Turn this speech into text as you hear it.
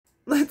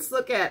Let's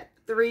look at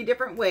 3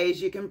 different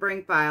ways you can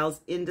bring files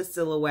into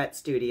Silhouette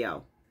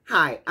Studio.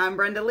 Hi, I'm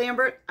Brenda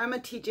Lambert. I'm a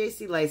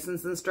TJC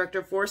licensed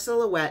instructor for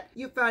Silhouette.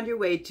 You found your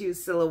way to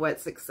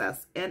Silhouette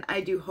success, and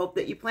I do hope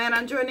that you plan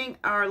on joining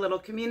our little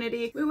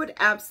community. We would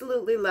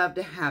absolutely love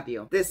to have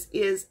you. This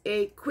is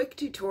a quick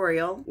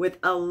tutorial with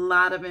a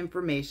lot of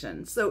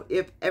information, so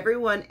if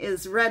everyone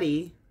is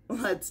ready,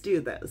 let's do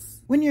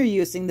this. When you're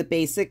using the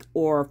basic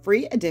or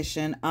free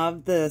edition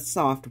of the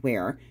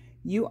software,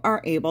 you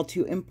are able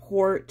to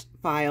import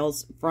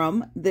files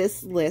from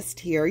this list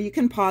here. You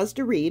can pause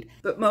to read,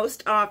 but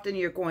most often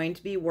you're going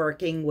to be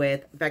working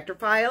with vector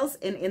files,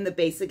 and in the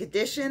basic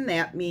edition,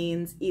 that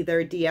means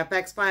either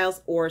DFX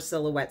files or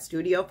Silhouette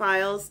Studio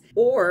files,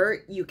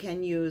 or you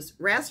can use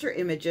raster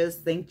images,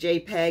 think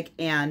JPEG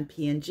and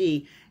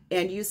PNG,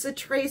 and use the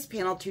trace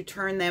panel to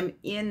turn them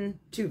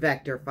into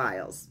vector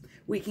files.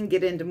 We can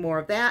get into more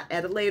of that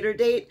at a later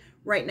date.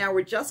 Right now,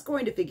 we're just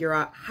going to figure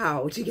out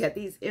how to get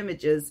these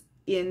images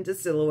into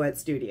Silhouette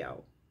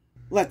Studio.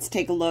 Let's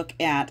take a look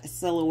at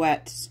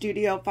Silhouette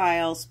Studio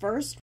files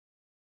first.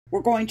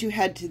 We're going to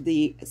head to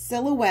the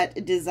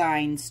Silhouette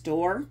Design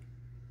Store.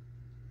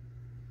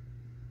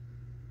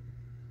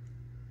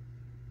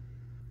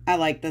 I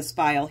like this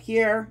file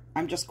here.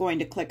 I'm just going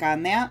to click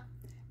on that,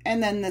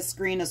 and then the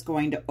screen is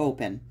going to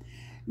open.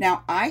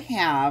 Now I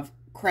have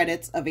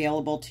credits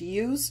available to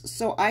use,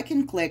 so I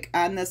can click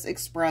on this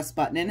Express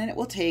button and it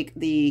will take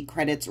the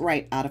credits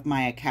right out of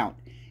my account.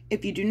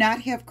 If you do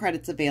not have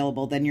credits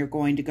available, then you're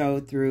going to go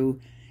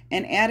through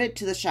and add it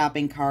to the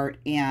shopping cart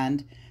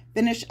and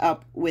finish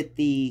up with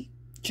the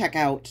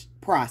checkout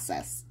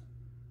process.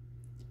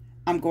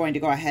 I'm going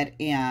to go ahead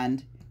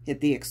and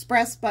hit the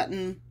Express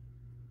button.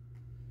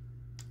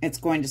 It's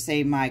going to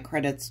say my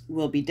credits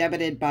will be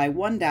debited by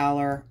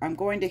 $1. I'm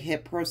going to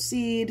hit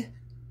Proceed.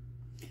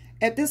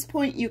 At this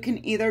point, you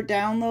can either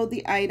download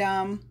the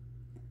item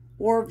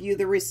or view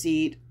the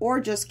receipt, or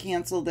just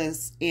cancel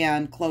this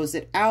and close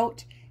it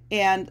out,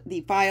 and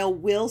the file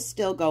will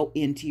still go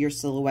into your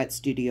Silhouette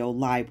Studio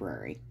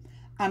library.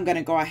 I'm going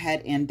to go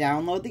ahead and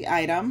download the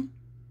item.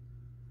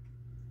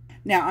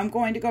 Now I'm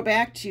going to go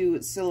back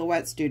to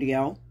Silhouette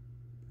Studio,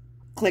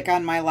 click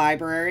on my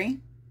library.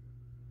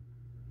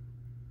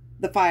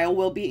 The file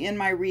will be in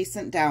my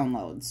recent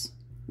downloads.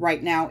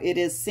 Right now it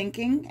is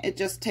syncing. It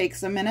just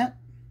takes a minute,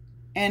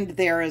 and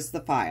there is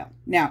the file.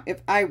 Now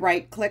if I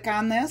right click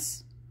on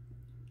this,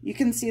 you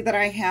can see that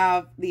I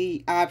have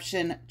the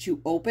option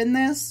to open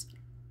this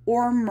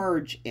or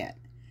merge it.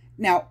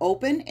 Now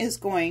open is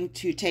going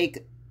to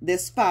take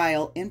this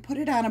file and put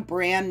it on a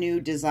brand new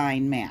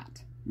design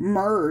mat.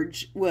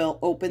 Merge will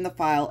open the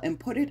file and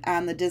put it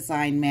on the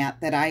design mat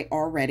that I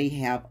already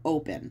have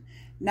open.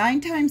 9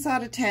 times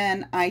out of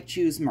 10 I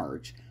choose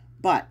merge,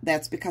 but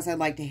that's because I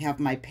like to have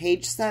my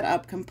page set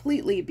up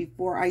completely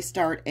before I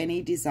start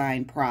any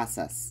design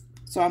process.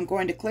 So I'm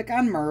going to click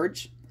on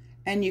merge,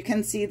 and you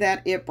can see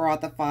that it brought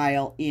the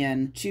file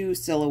in to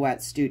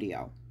Silhouette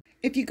Studio.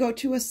 If you go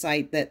to a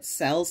site that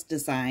sells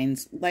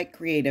designs like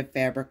Creative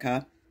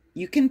Fabrica,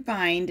 you can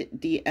find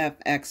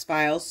DFX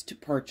files to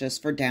purchase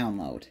for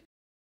download.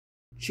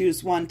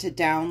 Choose one to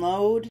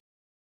download.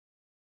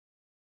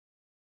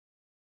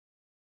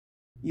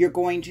 You're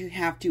going to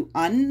have to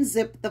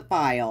unzip the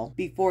file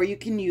before you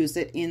can use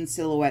it in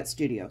Silhouette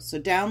Studio.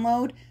 So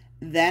download,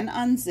 then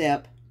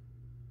unzip.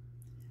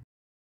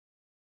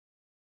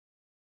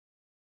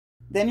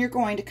 Then you're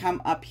going to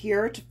come up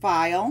here to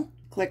File,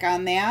 click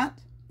on that.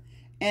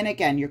 And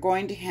again, you're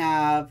going to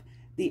have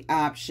the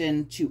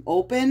option to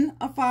open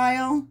a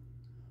file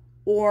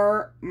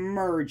or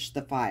merge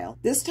the file.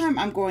 This time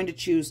I'm going to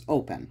choose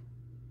open.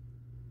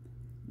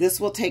 This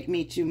will take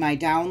me to my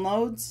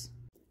downloads.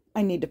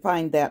 I need to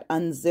find that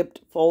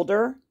unzipped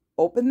folder,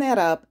 open that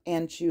up,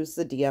 and choose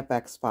the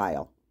DFX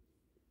file.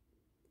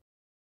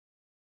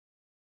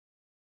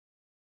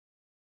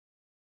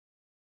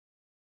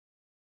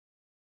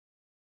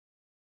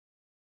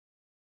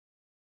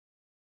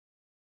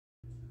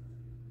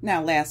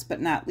 Now, last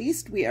but not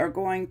least, we are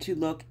going to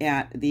look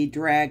at the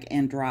drag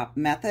and drop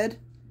method.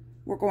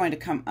 We're going to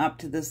come up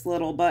to this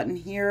little button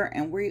here,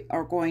 and we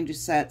are going to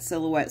set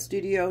Silhouette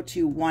Studio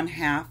to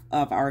 1/2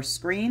 of our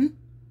screen.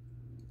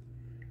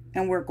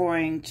 And we're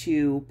going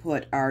to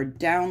put our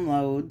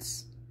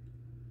downloads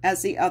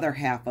as the other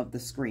half of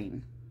the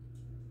screen.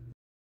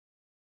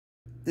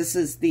 This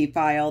is the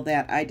file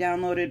that I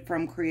downloaded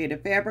from Creative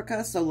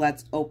Fabrica, so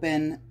let's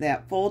open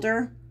that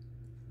folder.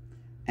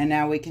 And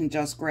now we can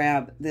just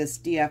grab this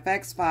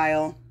DFX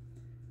file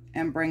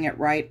and bring it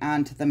right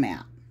onto the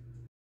mat.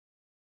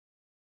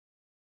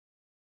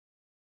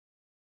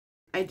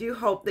 I do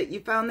hope that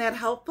you found that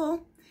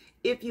helpful.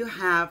 If you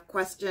have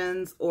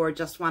questions or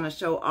just want to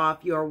show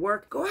off your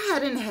work, go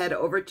ahead and head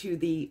over to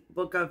the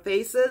Book of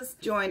Faces.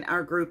 Join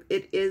our group.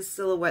 It is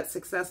Silhouette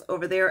Success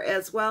over there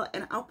as well,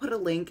 and I'll put a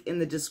link in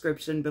the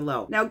description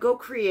below. Now go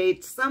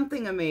create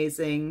something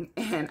amazing,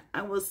 and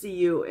I will see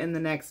you in the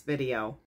next video.